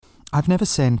I've never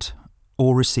sent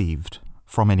or received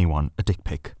from anyone a dick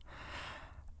pic,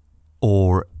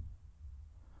 or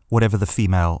whatever the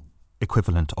female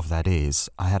equivalent of that is.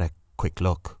 I had a quick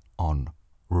look on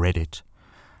Reddit,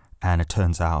 and it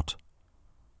turns out,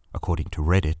 according to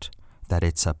Reddit, that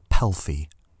it's a pelfie,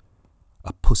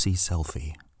 a pussy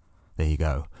selfie. There you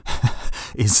go.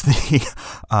 Is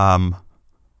the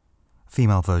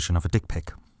female version of a dick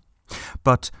pic.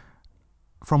 But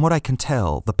from what I can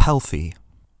tell, the pelfie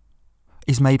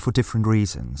is made for different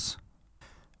reasons.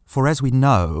 For as we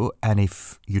know, and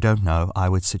if you don't know, I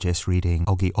would suggest reading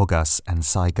Ogi Ogas and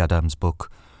Sai Gadam's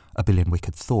book, A Billion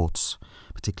Wicked Thoughts,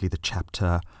 particularly the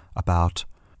chapter about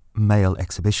male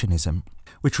exhibitionism,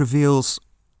 which reveals,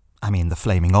 the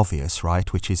flaming obvious,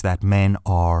 right? Which is that men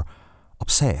are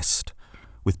obsessed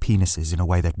with penises in a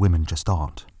way that women just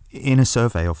aren't. In a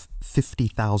survey of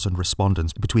 50,000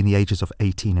 respondents between the ages of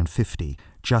 18 and 50,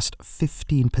 just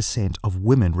 15% of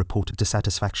women reported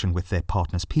dissatisfaction with their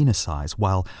partner's penis size,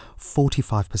 while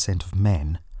 45% of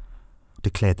men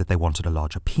declared that they wanted a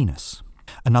larger penis.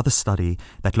 Another study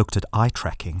that looked at eye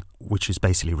tracking, which is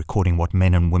basically recording what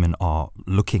men and women are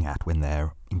looking at when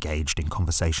they're engaged in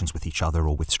conversations with each other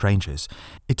or with strangers,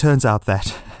 it turns out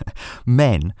that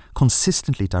men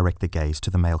consistently direct their gaze to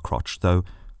the male crotch, though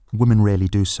women rarely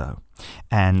do so.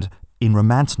 And in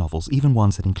romance novels, even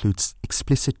ones that include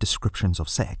explicit descriptions of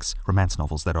sex, romance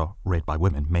novels that are read by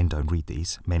women, men don't read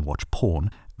these, men watch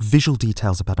porn, visual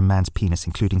details about a man's penis,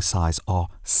 including size, are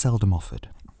seldom offered.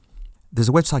 There's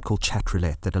a website called Chat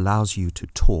Roulette that allows you to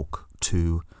talk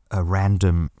to a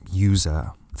random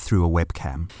user through a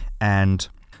webcam. And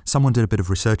someone did a bit of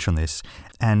research on this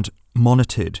and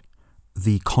monitored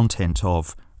the content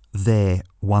of their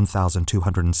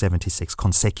 1,276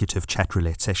 consecutive Chat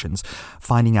Roulette sessions,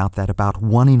 finding out that about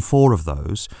 1 in 4 of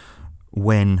those,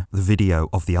 when the video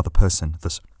of the other person,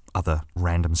 this other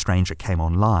random stranger, came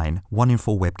online, 1 in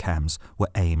 4 webcams were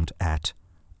aimed at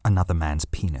another man's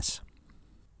penis.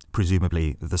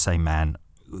 Presumably the same man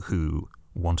who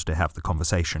wanted to have the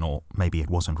conversation, or maybe it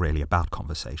wasn't really about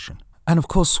conversation. And of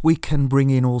course we can bring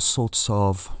in all sorts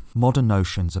of modern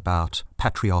notions about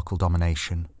patriarchal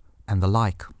domination and the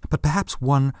like. But perhaps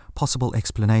one possible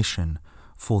explanation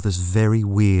for this very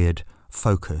weird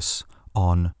focus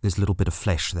on this little bit of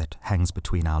flesh that hangs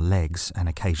between our legs and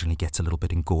occasionally gets a little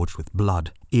bit engorged with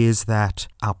blood is that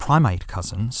our primate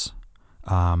cousins,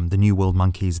 the New World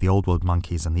monkeys, the Old World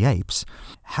monkeys, and the apes,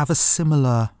 have a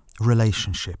similar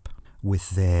relationship with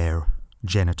their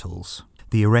genitals.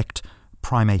 The erect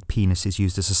primate penis is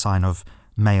used as a sign of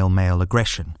male-male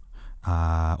aggression,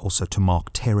 also to mark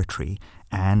territory,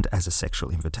 and as a sexual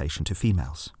invitation to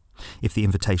females. If the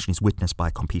invitation is witnessed by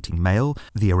a competing male,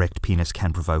 the erect penis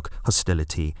can provoke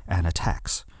hostility and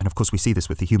attacks. And of course we see this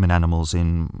with the human animals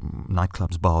in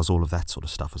nightclubs, bars, all of that sort of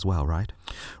stuff as well, right?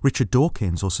 Richard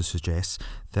Dawkins also suggests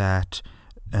that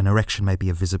an erection may be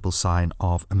a visible sign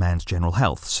of a man's general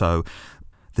health. So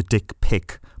the dick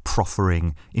pic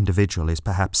proffering individual is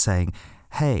perhaps saying,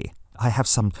 hey, I have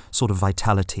some sort of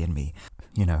vitality in me,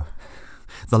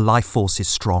 the life force is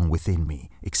strong within me,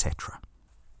 etc.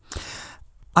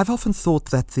 I've often thought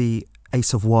that the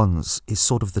Ace of Wands is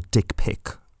sort of the dick pic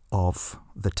of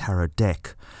the tarot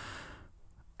deck,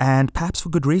 and perhaps for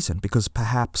good reason, because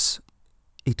perhaps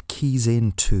it keys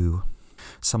into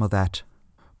some of that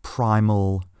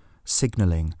primal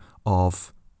signalling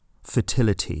of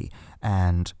fertility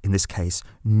and, in this case,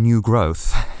 new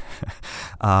growth,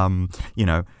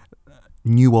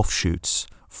 new offshoots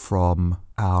from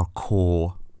our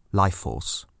core life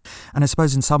force. And I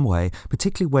suppose in some way,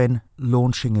 particularly when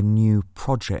launching a new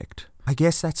project, I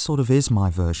guess that sort of is my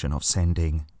version of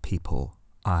sending people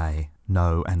I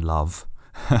know and love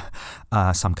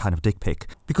some kind of dick pic.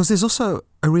 Because there's also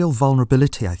a real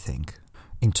vulnerability, I think,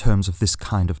 in terms of this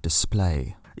kind of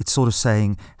display. It's sort of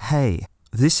saying, hey,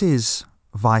 this is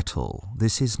vital,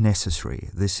 this is necessary,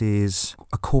 this is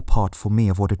a core part for me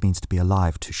of what it means to be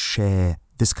alive, to share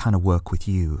this kind of work with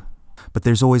you. But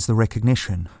there's always the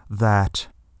recognition that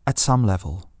at some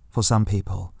level, for some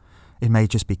people, it may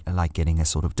just be like getting a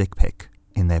sort of dick pic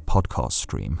in their podcast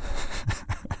stream.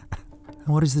 And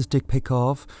what is this dick pic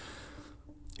of?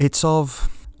 It's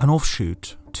of an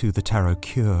offshoot to the Tarot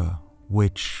Cure,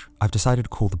 which I've decided to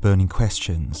call The Burning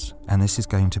Questions. And this is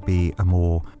going to be a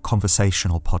more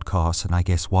conversational podcast, and I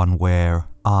guess one where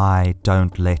I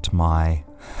don't let my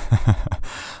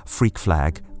freak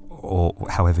flag, or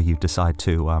however you decide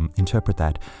to interpret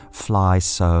that, fly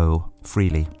so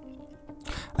freely.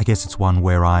 I guess it's one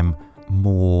where I'm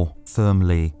more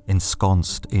firmly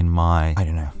ensconced in my,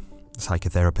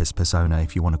 psychotherapist persona,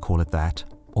 if you want to call it that,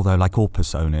 Although, like all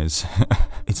personas,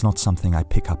 it's not something I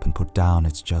pick up and put down,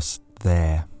 it's just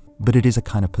there. But it is a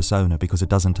kind of persona because it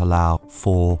doesn't allow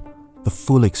for the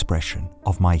full expression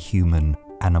of my human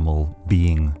animal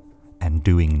being and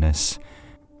doingness.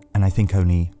 And I think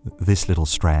only this little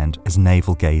strand, as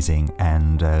navel-gazing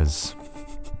and as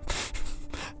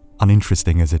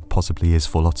uninteresting as it possibly is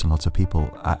for lots and lots of people,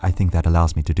 I think that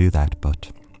allows me to do that.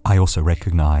 But I also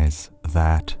recognize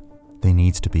that there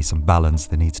needs to be some balance,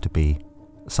 there needs to be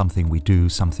something we do,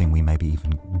 something we maybe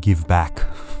even give back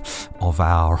of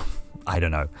our, I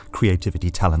don't know,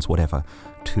 creativity, talents, whatever,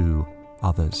 to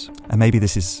others. And maybe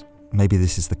this is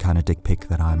the kind of dick pic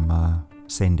that I'm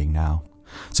sending now.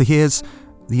 So here's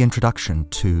the introduction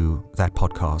to that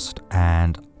podcast,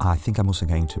 and I think I'm also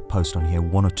going to post on here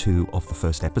 1 or 2 of the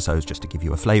first episodes just to give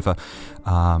you a flavour.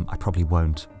 I probably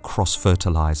won't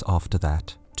cross-fertilise after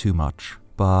that too much,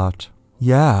 but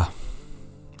yeah,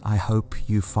 I hope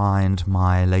you find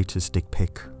my latest dick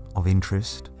pic of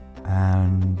interest,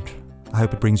 and I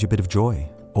hope it brings you a bit of joy,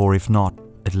 or if not,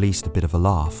 at least a bit of a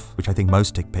laugh, which I think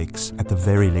most dick pics, at the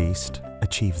very least,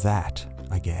 achieve that,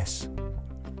 I guess.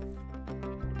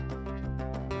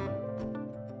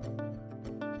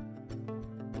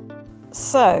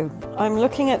 So, I'm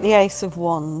looking at the Ace of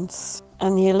Wands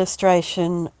and the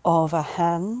illustration of a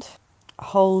hand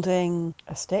holding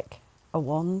a stick, a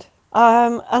wand.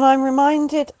 And I'm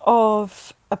reminded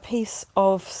of a piece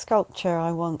of sculpture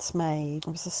I once made.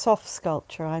 It was a soft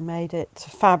sculpture. I made it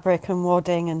fabric and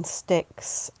wadding and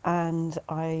sticks, and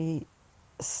I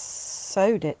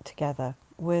sewed it together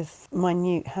with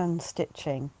minute hand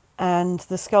stitching. And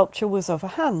the sculpture was of a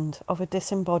hand, of a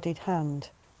disembodied hand.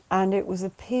 And it was a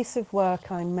piece of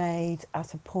work I made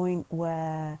at a point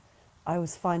where I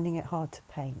was finding it hard to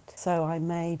paint. So I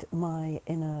made my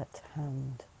inert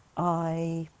hand.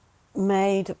 I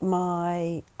made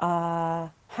my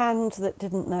hand that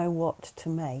didn't know what to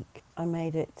make. I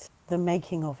made it, the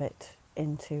making of it,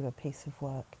 into a piece of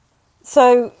work.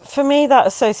 So for me, that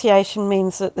association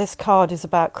means that this card is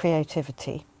about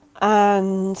creativity.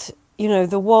 And, you know,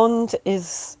 the wand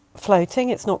is floating,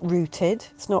 it's not rooted,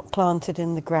 it's not planted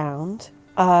in the ground.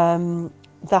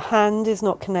 The hand is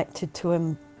not connected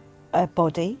to a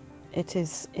body. It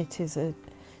is a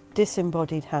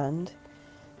disembodied hand.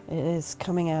 It is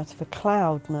coming out of a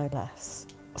cloud, no less.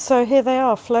 So here they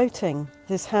are floating,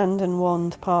 this hand and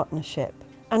wand partnership.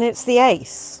 And it's the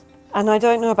ace. And I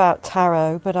don't know about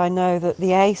tarot, but I know that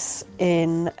the ace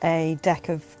in a deck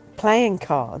of playing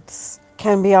cards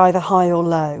can be either high or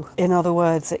low. In other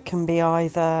words, it can be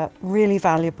either really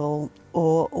valuable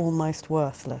or almost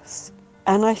worthless.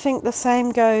 And I think the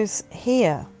same goes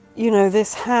here. You know,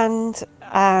 this hand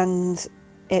and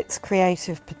its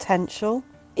creative potential,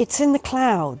 it's in the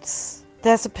clouds.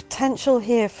 There's a potential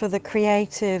here for the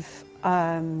creative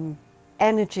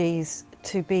energies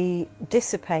to be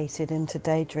dissipated into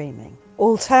daydreaming.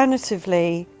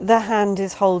 Alternatively, the hand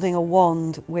is holding a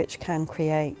wand which can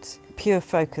create pure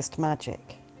focused magic.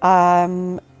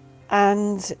 And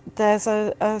there's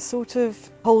a sort of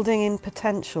holding in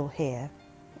potential here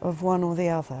of one or the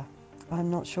other. I'm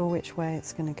not sure which way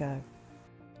it's going to go.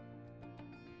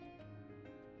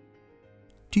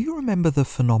 Do you remember the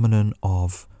phenomenon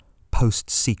of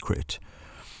Post-Secret?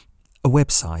 A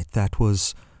website that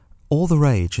was all the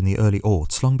rage in the early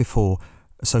aughts, long before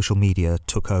social media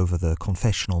took over the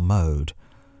confessional mode.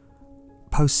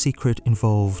 Post-Secret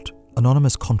involved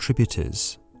anonymous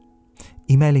contributors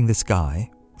emailing this guy,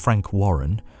 Frank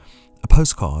Warren, a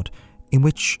postcard in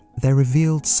which they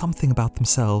revealed something about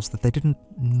themselves that they didn't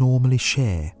normally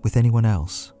share with anyone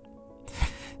else.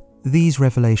 These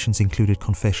revelations included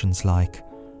confessions like,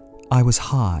 "I was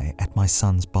high at my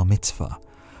son's bar mitzvah,"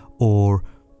 or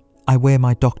 "I wear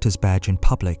my doctor's badge in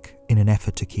public in an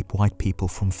effort to keep white people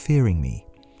from fearing me,"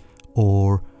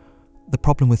 or "The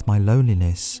problem with my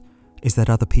loneliness is that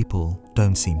other people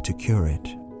don't seem to cure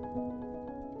it."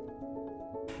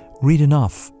 Read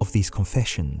enough of these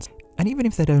confessions, and even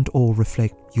if they don't all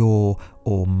reflect your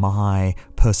or my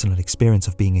personal experience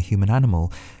of being a human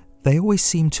animal, they always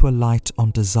seem to alight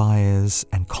on desires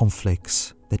and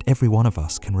conflicts that every one of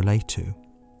us can relate to.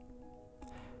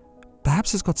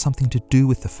 Perhaps it's got something to do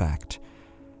with the fact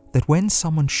that when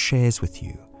someone shares with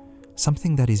you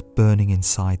something that is burning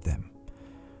inside them,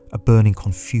 a burning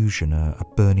confusion, a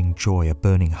burning joy, a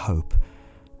burning hope,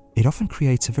 it often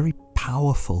creates a very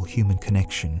powerful human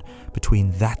connection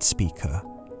between that speaker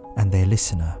and their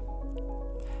listener.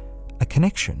 A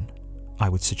connection, I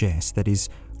would suggest, that is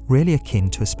really akin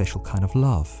to a special kind of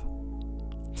love.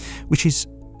 Which is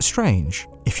strange,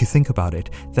 if you think about it,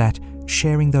 that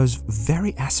sharing those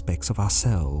very aspects of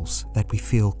ourselves that we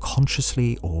feel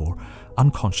consciously or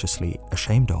unconsciously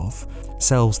ashamed of,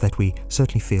 selves that we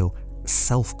certainly feel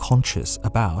self-conscious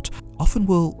about, often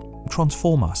will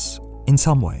transform us in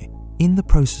some way, in the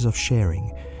process of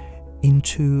sharing,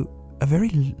 into a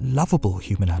very lovable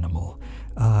human animal,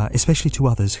 especially to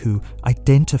others who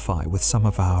identify with some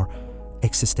of our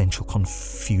existential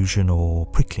confusion or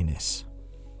prickliness.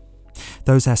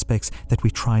 Those aspects that we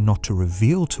try not to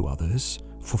reveal to others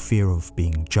for fear of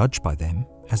being judged by them,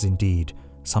 as indeed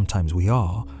sometimes we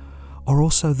are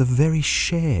also the very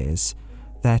shares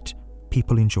that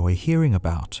people enjoy hearing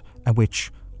about, and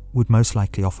which would most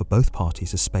likely offer both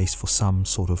parties a space for some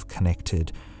sort of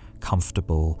connected,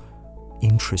 comfortable,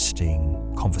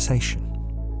 interesting conversation.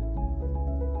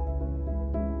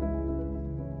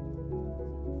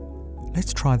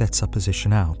 Let's try that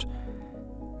supposition out.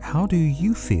 How do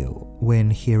you feel when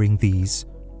hearing these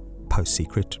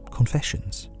post-secret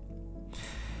confessions?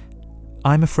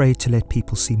 I'm afraid to let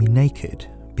people see me naked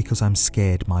because I'm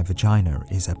scared my vagina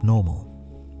is abnormal.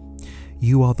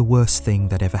 You are the worst thing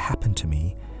that ever happened to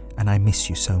me, and I miss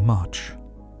you so much.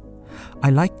 I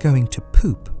like going to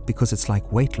poop because it's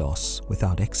like weight loss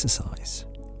without exercise.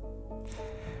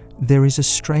 There is a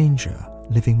stranger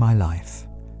living my life,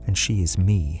 and she is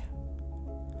me.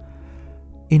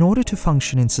 In order to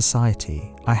function in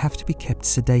society, I have to be kept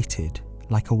sedated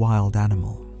like a wild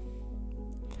animal.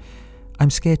 I'm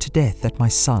scared to death that my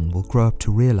son will grow up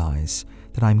to realize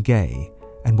that I'm gay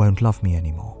and won't love me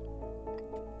anymore.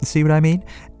 See what I mean?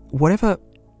 Whatever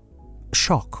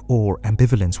shock or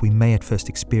ambivalence we may at first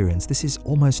experience, this is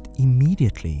almost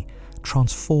immediately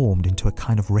transformed into a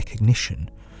kind of recognition,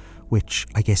 which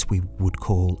I guess we would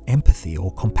call empathy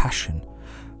or compassion,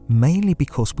 mainly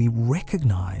because we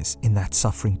recognize in that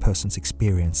suffering person's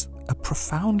experience a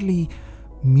profoundly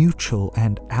mutual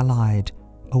and allied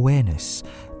awareness,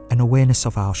 an awareness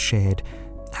of our shared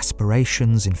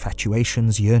aspirations,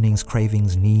 infatuations, yearnings,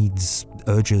 cravings, needs,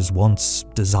 urges, wants,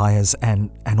 desires, and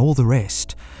all the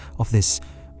rest of this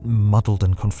muddled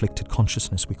and conflicted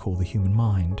consciousness we call the human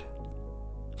mind.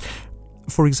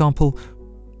 For example,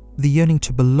 the yearning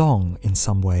to belong in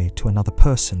some way to another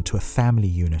person, to a family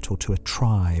unit or to a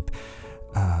tribe,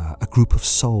 a group of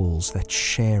souls that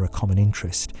share a common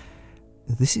interest.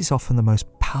 This is often the most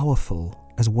powerful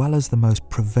as well as the most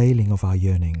prevailing of our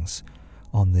yearnings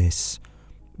on this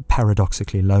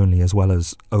paradoxically lonely as well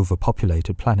as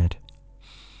overpopulated planet.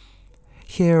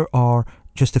 Here are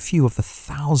just a few of the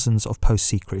thousands of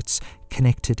post-secrets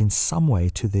connected in some way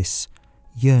to this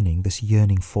yearning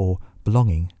for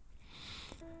belonging.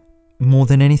 More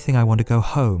than anything, I want to go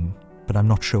home, but I'm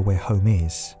not sure where home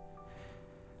is.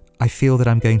 I feel that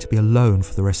I'm going to be alone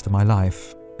for the rest of my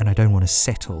life, and I don't want to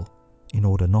settle in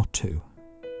order not to.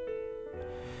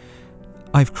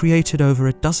 I've created over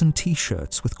a dozen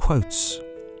t-shirts with quotes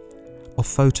of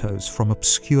photos from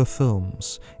obscure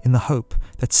films in the hope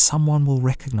that someone will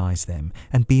recognize them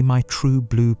and be my true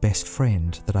blue best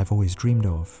friend that I've always dreamed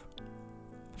of.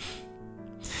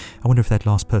 I wonder if that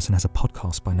last person has a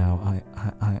podcast by now.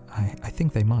 I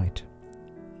think they might.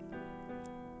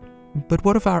 But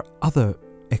what of our other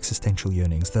existential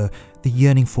yearnings? The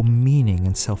yearning for meaning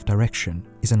and self-direction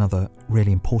is another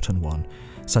really important one,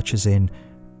 such as in,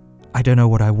 I don't know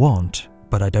what I want,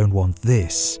 but I don't want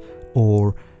this,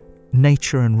 or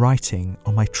nature and writing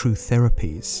are my true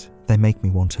therapies, they make me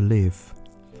want to live,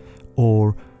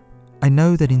 or I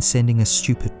know that in sending a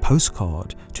stupid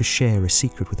postcard to share a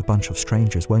secret with a bunch of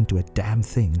strangers won't do a damn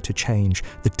thing to change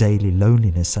the daily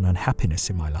loneliness and unhappiness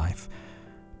in my life,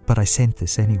 but I sent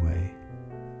this anyway.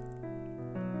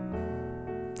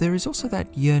 There is also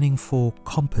that yearning for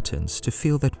competence, to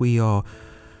feel that we are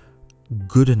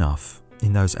good enough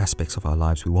in those aspects of our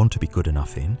lives we want to be good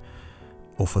enough in,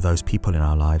 or for those people in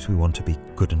our lives we want to be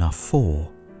good enough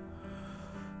for.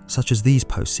 Such as these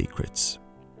post-secrets.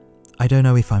 I don't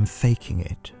know if I'm faking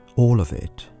it, all of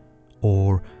it,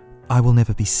 or I will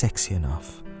never be sexy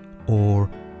enough, or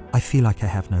I feel like I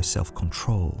have no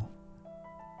self-control.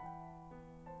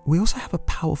 We also have a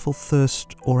powerful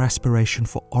thirst or aspiration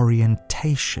for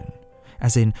orientation,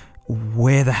 as in,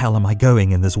 where the hell am I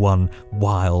going in this one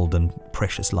wild and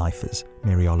precious life, as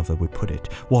Mary Oliver would put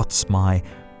it? What's my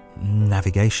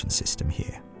navigation system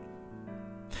here?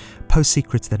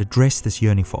 Post-secrets that address this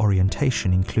yearning for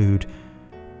orientation include,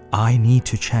 I need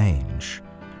to change.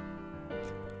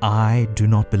 I do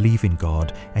not believe in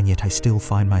God, and yet I still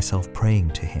find myself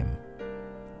praying to Him.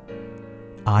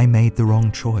 I made the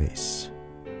wrong choice.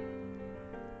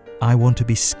 I want to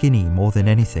be skinny more than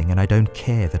anything, and I don't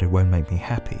care that it won't make me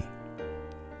happy.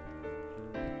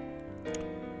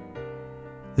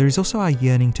 There is also our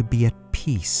yearning to be at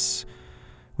peace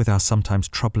with our sometimes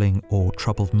troubling or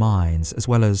troubled minds, as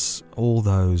well as all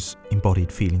those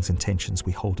embodied feelings and tensions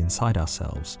we hold inside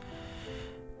ourselves.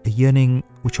 A yearning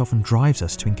which often drives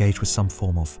us to engage with some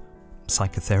form of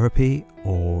psychotherapy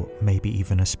or maybe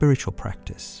even a spiritual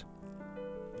practice.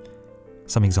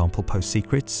 Some example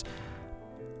post-secrets.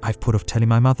 I've put off telling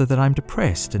my mother that I'm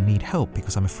depressed and need help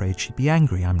because I'm afraid she'd be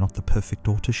angry. I'm not the perfect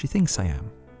daughter she thinks I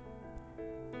am.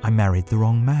 I married the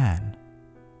wrong man.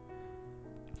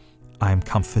 I am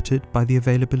comforted by the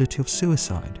availability of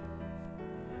suicide.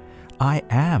 I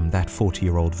am that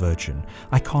 40-year-old virgin.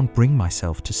 I can't bring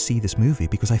myself to see this movie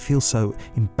because I feel so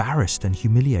embarrassed and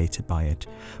humiliated by it.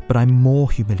 But I'm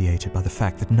more humiliated by the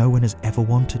fact that no one has ever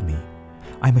wanted me.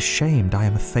 I'm ashamed I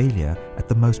am a failure at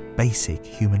the most basic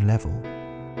human level.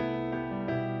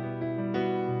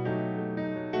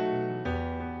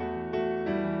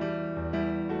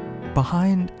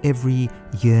 Behind every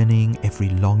yearning, every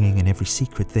longing and every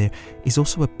secret there is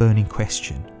also a burning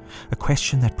question. A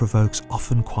question that provokes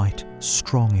often quite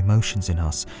strong emotions in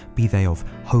us, be they of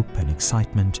hope and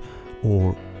excitement,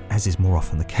 or, as is more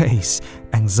often the case,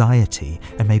 anxiety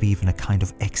and maybe even a kind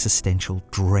of existential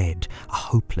dread, a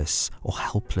hopeless or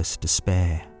helpless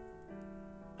despair.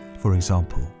 For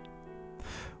example,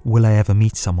 will I ever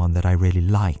meet someone that I really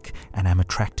like and am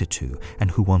attracted to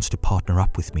and who wants to partner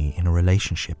up with me in a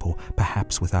relationship, or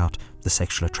perhaps without the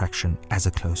sexual attraction as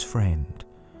a close friend?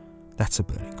 That's a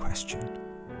burning question.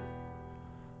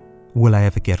 Will I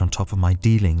ever get on top of my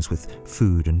dealings with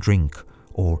food and drink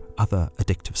or other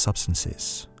addictive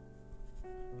substances?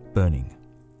 Burning.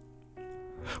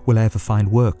 Will I ever find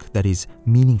work that is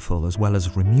meaningful as well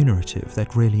as remunerative,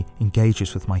 that really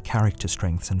engages with my character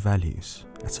strengths and values?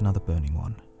 That's another burning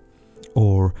one.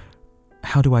 Or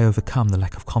how do I overcome the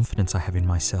lack of confidence I have in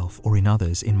myself or in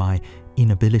others, in my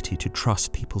inability to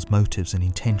trust people's motives and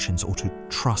intentions, or to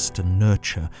trust and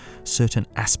nurture certain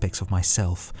aspects of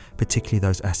myself, particularly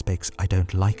those aspects I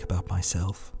don't like about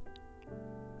myself?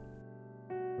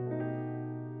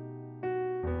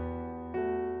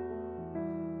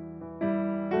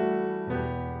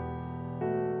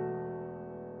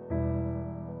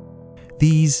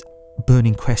 These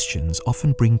burning questions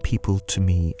often bring people to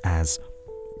me as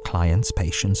clients,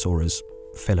 patients, or as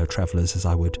fellow travellers, as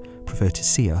I would prefer to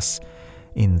see us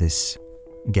in this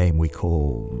game we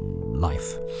call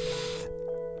life.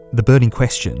 The burning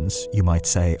questions, you might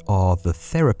say, are the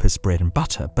therapist's bread and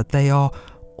butter, but they are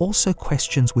also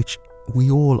questions which we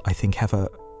all, I think,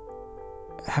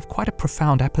 have quite a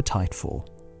profound appetite for.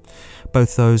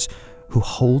 Both those who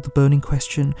hold the burning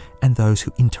question and those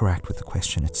who interact with the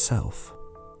question itself.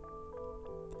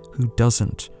 Who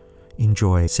doesn't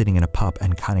enjoy sitting in a pub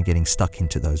and kind of getting stuck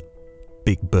into those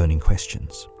big burning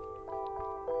questions?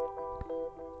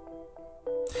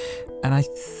 And I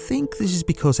think this is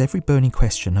because every burning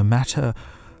question, no matter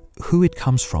who it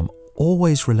comes from,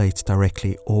 always relates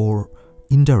directly or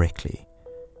indirectly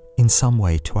in some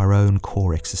way to our own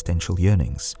core existential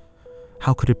yearnings.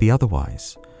 How could it be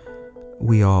otherwise?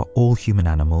 We are all human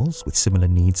animals with similar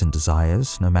needs and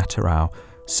desires, no matter our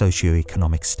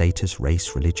socioeconomic status,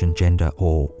 race, religion, gender,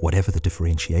 or whatever the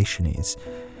differentiation is.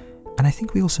 And I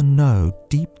think we also know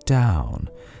deep down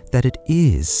that it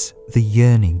is the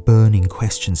yearning, burning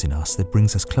questions in us that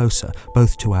brings us closer,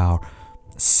 both to our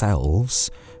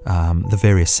selves, the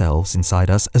various selves inside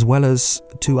us, as well as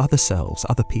to other selves,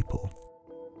 other people.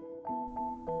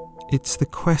 It's the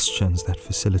questions that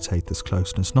facilitate this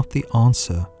closeness, not the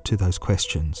answer to those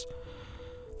questions.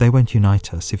 They won't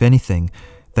unite us. If anything,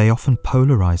 they often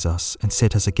polarize us and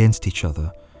set us against each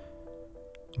other.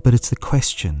 But it's the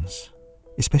questions,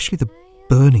 especially the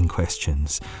burning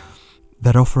questions,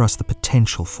 that offer us the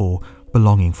potential for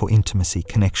belonging, for intimacy,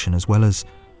 connection, as well as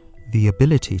the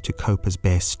ability to cope as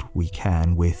best we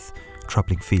can with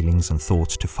troubling feelings and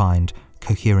thoughts, to find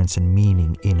coherence and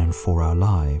meaning in and for our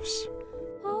lives.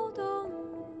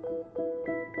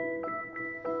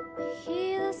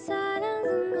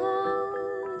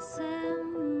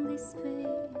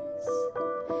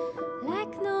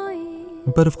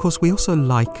 But of course, we also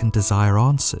like and desire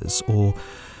answers, or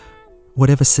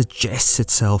whatever suggests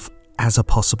itself as a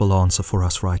possible answer for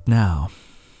us right now.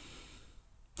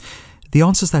 The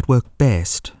answers that work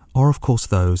best are, of course,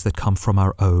 those that come from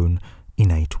our own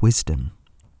innate wisdom.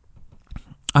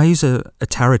 I use a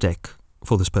tarot deck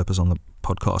for this purpose on the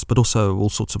podcast, but also all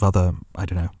sorts of other,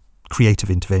 creative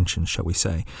interventions, shall we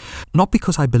say. Not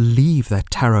because I believe that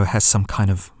tarot has some kind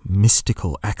of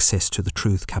mystical access to the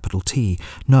truth, capital T.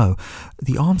 No,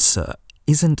 the answer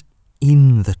isn't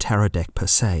in the tarot deck per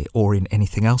se, or in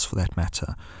anything else for that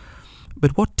matter.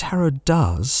 But what tarot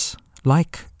does,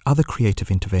 like other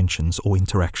creative interventions or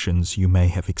interactions you may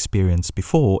have experienced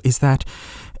before is that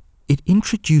it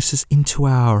introduces into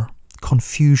our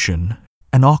confusion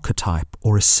an archetype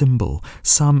or a symbol,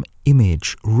 some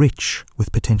image rich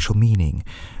with potential meaning,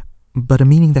 but a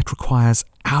meaning that requires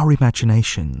our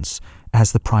imaginations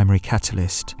as the primary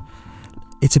catalyst.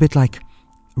 It's a bit like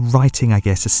writing, I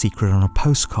guess, a secret on a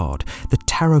postcard. The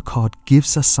tarot card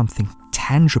gives us something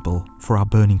tangible for our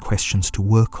burning questions to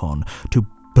work on, to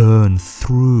burn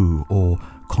through or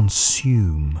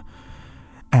consume.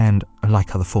 And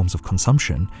like other forms of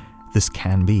consumption, this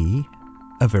can be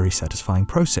a very satisfying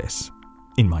process,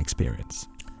 in my experience.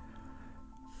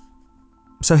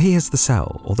 So here's the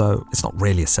sell, although it's not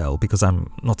really a sell because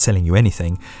I'm not selling you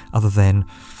anything other than,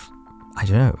 I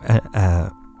don't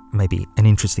know, maybe an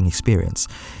interesting experience.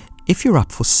 If you're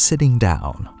up for sitting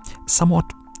down, somewhat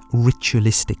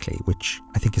ritualistically, which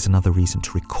I think is another reason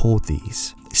to record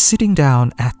these, sitting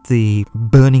down at the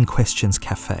Burning Questions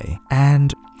Cafe,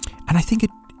 and I think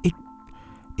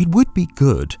it would be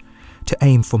good to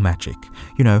aim for magic.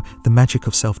 You know, the magic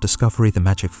of self-discovery, the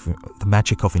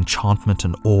magic of enchantment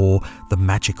and awe, the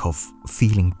magic of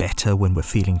feeling better when we're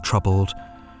feeling troubled.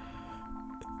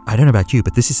 I don't know about you,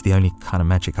 but this is the only kind of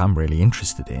magic I'm really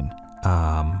interested in.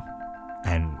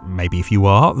 And maybe if you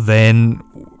are, then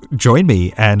join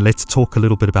me and let's talk a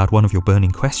little bit about one of your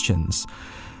burning questions.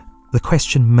 The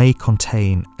question may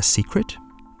contain a secret,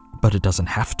 but it doesn't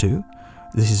have to.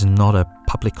 This is not a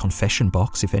public confession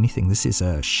box. If anything, this is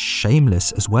a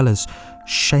shameless as well as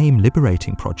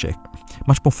shame-liberating project,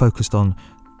 much more focused on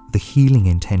the healing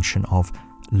intention of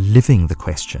living the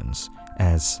questions,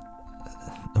 as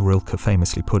Rilke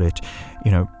famously put it,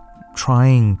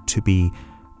 trying to be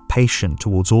patient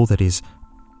towards all that is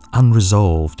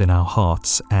unresolved in our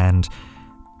hearts and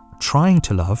trying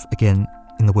to love, again,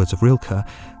 in the words of Rilke,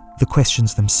 the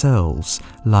questions themselves,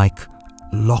 like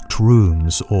locked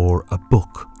rooms or a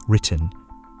book written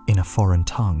in a foreign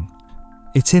tongue.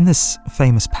 It's in this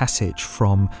famous passage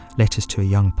from Letters to a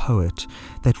Young Poet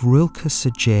that Rilke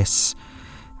suggests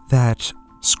that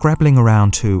scrabbling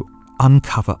around to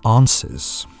uncover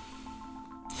answers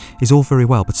is all very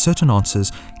well, but certain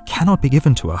answers cannot be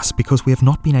given to us because we have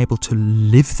not been able to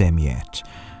live them yet.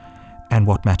 And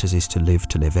what matters is to live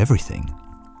everything.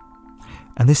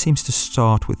 And this seems to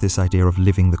start with this idea of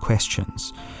living the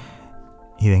questions.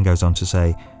 He then goes on to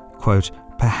say, quote,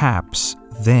 "Perhaps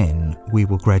then we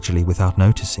will gradually, without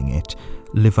noticing it,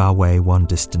 live our way one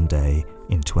distant day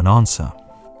into an answer.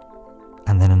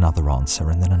 And then another answer,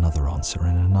 and then another answer,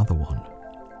 and another one."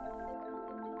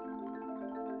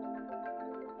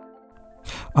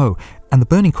 Oh, and the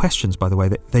burning questions, by the way,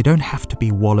 they don't have to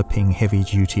be walloping,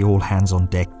 heavy-duty,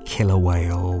 all-hands-on-deck, killer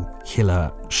whale,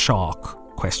 killer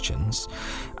shark questions.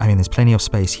 I mean, there's plenty of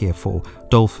space here for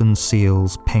dolphins,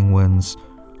 seals, penguins,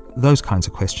 those kinds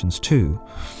of questions too.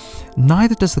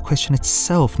 Neither does the question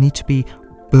itself need to be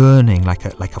burning like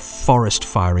a forest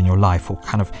fire in your life, or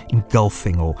kind of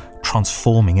engulfing or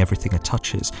transforming everything it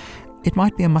touches. It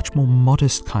might be a much more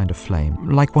modest kind of flame,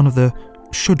 like one of the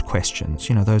should questions,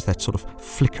 those that sort of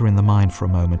flicker in the mind for a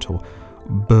moment or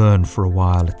burn for a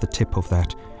while at the tip of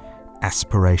that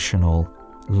aspirational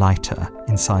lighter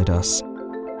inside us.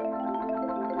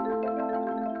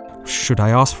 Should I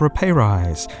ask for a pay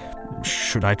rise?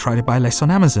 Should I try to buy less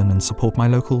on Amazon and support my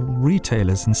local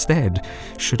retailers instead?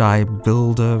 Should I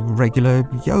build a regular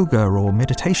yoga or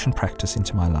meditation practice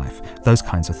into my life? Those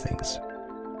kinds of things.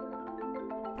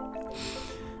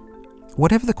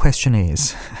 Whatever the question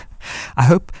is, I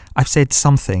hope I've said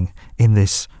something in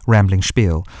this rambling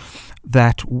spiel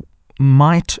that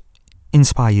might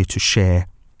inspire you to share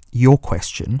your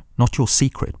question, not your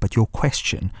secret, but your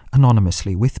question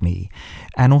anonymously with me,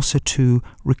 and also to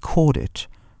record it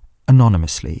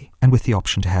anonymously and with the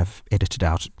option to have edited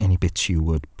out any bits you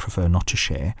would prefer not to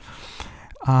share.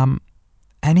 And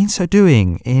in so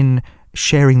doing, in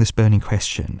sharing this burning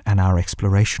question and our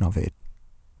exploration of it,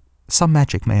 some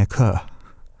magic may occur.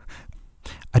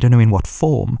 I don't know in what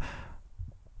form,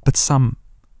 but some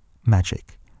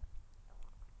magic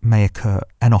may occur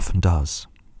and often does.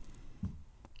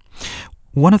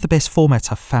 One of the best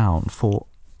formats I've found for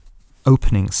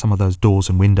opening some of those doors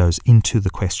and windows into the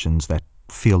questions that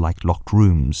feel like locked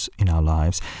rooms in our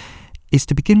lives is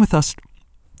to begin with us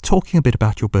talking a bit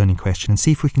about your burning question and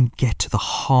see if we can get to the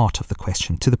heart of the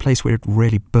question, to the place where it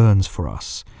really burns for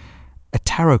us. A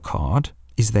tarot card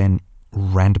is then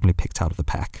randomly picked out of the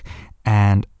pack,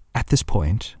 and at this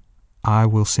point I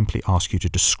will simply ask you to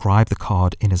describe the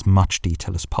card in as much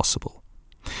detail as possible.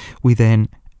 We then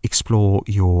explore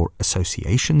your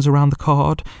associations around the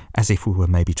card, as if we were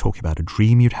maybe talking about a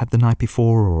dream you'd had the night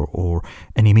before, or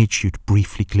an image you'd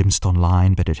briefly glimpsed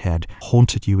online but it had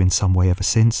haunted you in some way ever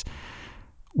since.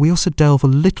 We also delve a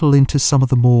little into some of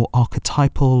the more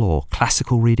archetypal or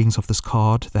classical readings of this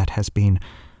card that has been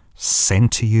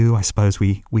sent to you, I suppose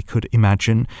we could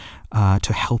imagine,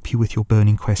 to help you with your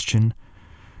burning question.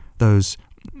 Those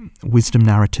wisdom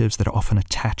narratives that are often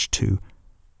attached to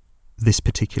this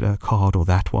particular card or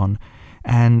that one,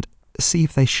 and see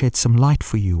if they shed some light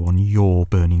for you on your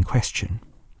burning question.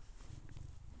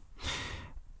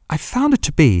 I found it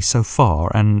to be, so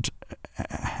far, and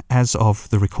as of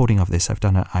the recording of this, I've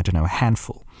done a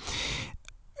handful,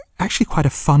 actually quite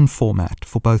a fun format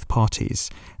for both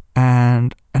parties.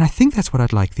 And I think that's what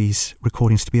I'd like these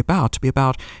recordings to be about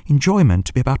enjoyment,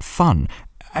 to be about fun.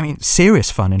 I mean, serious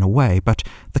fun in a way, but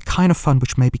the kind of fun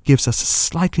which maybe gives us a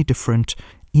slightly different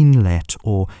inlet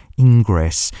or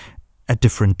ingress, a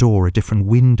different door, a different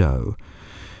window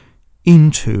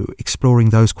into exploring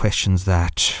those questions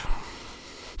that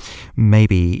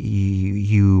maybe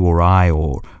you or I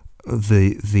or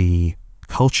the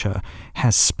culture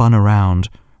has spun around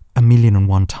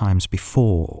 1,000,001 times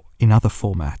before in other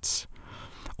formats.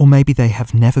 Or maybe they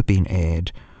have never been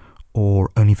aired,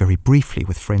 or only very briefly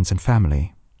with friends and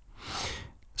family.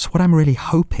 So what I'm really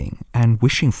hoping and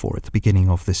wishing for at the beginning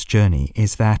of this journey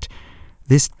is that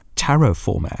this tarot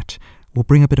format will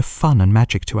bring a bit of fun and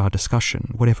magic to our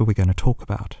discussion, whatever we're going to talk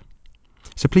about.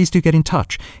 So please do get in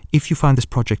touch if you find this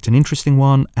project an interesting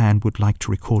one and would like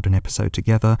to record an episode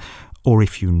together, or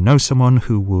if you know someone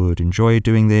who would enjoy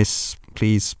doing this,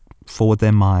 please forward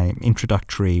them my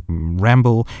introductory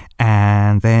ramble,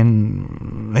 and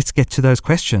then let's get to those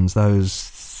questions, those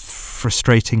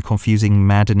frustrating, confusing,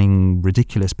 maddening,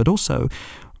 ridiculous, but also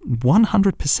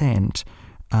 100%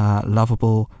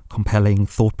 lovable, compelling,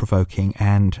 thought-provoking,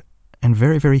 and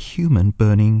very, very human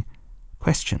burning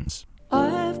questions.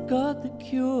 I've got the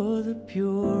cure, the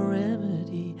pure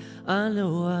remedy. I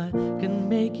know I can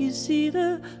make you see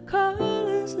the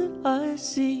colors that I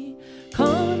see.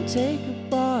 Come and take a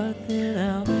bath in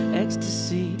our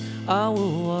ecstasy. I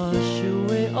will wash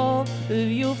away all of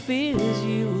your fears,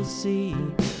 you will see.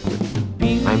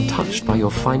 I am touched by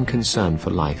your fine concern for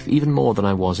life, even more than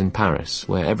I was in Paris,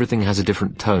 where everything has a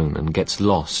different tone and gets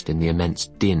lost in the immense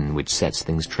din which sets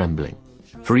things trembling.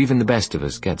 For even the best of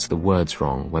us gets the words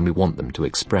wrong when we want them to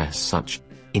express such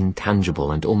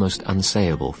intangible and almost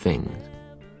unsayable things.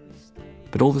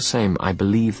 But all the same, I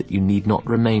believe that you need not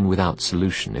remain without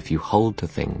solution if you hold to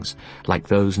things like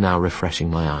those now refreshing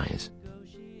my eyes.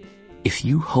 If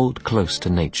you hold close to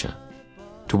nature,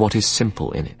 to what is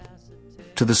simple in it,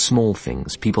 to the small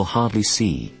things people hardly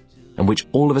see, and which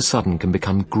all of a sudden can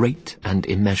become great and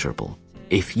immeasurable,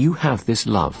 if you have this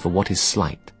love for what is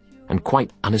slight, and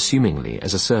quite unassumingly,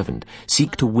 as a servant,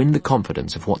 seek to win the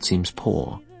confidence of what seems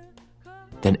poor,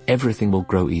 then everything will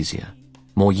grow easier,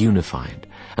 more unified,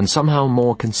 and somehow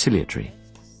more conciliatory.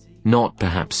 Not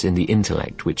perhaps in the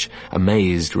intellect, which,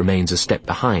 amazed, remains a step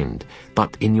behind,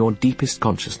 but in your deepest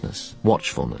consciousness,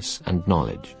 watchfulness, and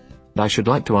knowledge. And I should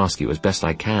like to ask you, as best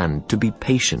I can, to be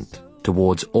patient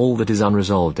towards all that is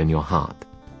unresolved in your heart,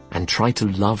 and try to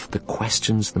love the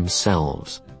questions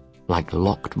themselves, like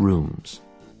locked rooms,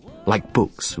 like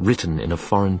books written in a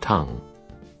foreign tongue.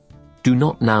 Do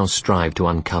not now strive to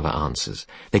uncover answers.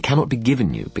 They cannot be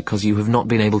given you because you have not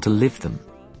been able to live them.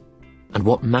 And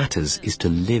what matters is to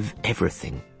live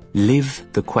everything. Live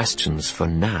the questions for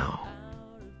now.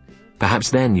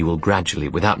 Perhaps then you will gradually,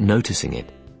 without noticing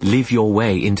it, live your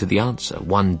way into the answer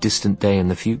one distant day in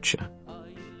the future.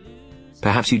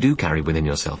 Perhaps you do carry within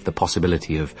yourself the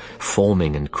possibility of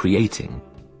forming and creating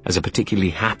as a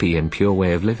particularly happy and pure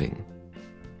way of living.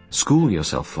 School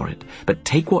yourself for it, but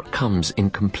take what comes in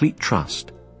complete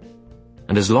trust.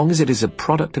 And as long as it is a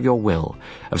product of your will,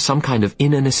 of some kind of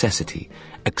inner necessity,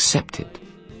 accept it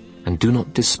and do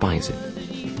not despise it.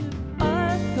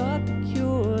 I've got the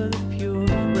cure, the pure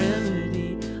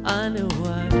remedy. I know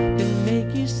I can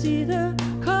make you see the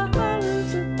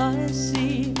colors that I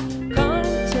see. Come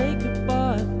and take a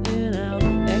bath in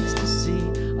our ecstasy.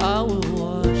 I will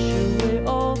wash away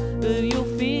all of your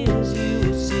fears, you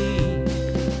will see.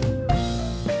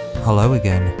 Hello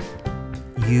again.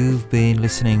 You've been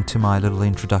listening to my little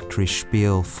introductory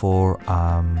spiel for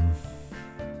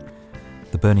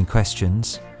The Burning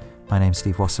Questions. My name's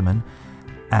Steve Wasserman,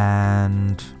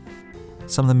 and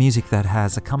some of the music that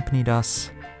has accompanied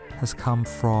us has come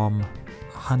from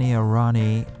Hania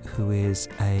Rani, who is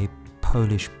a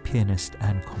Polish pianist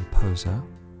and composer.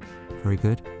 Very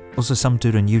good. Also some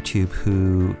dude on YouTube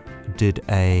who did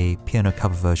a piano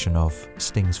cover version of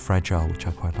Sting's Fragile, which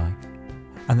I quite like.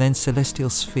 And then Celestial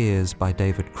Spheres by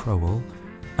David Crowell.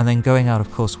 And then going out,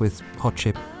 of course, with Hot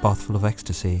Chip, Bathful of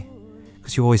Ecstasy.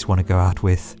 Because you always want to go out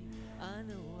with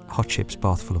Hot Chip's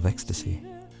Bathful of Ecstasy.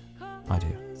 I do.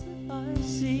 I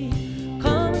see